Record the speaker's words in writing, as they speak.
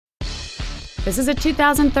This is a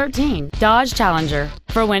 2013 Dodge Challenger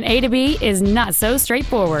for when A to B is not so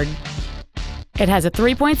straightforward. It has a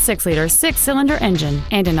 3.6-liter six-cylinder engine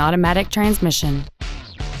and an automatic transmission.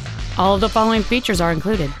 All of the following features are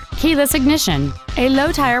included: keyless ignition, a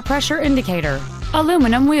low tire pressure indicator,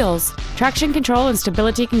 aluminum wheels, traction control and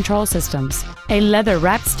stability control systems, a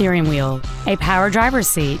leather-wrapped steering wheel, a power driver's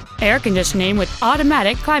seat, air conditioning with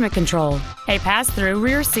automatic climate control, a pass-through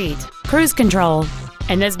rear seat, cruise control,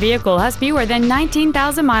 and this vehicle has fewer than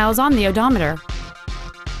 19,000 miles on the odometer.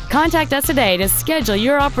 Contact us today to schedule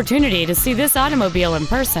your opportunity to see this automobile in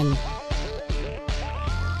person.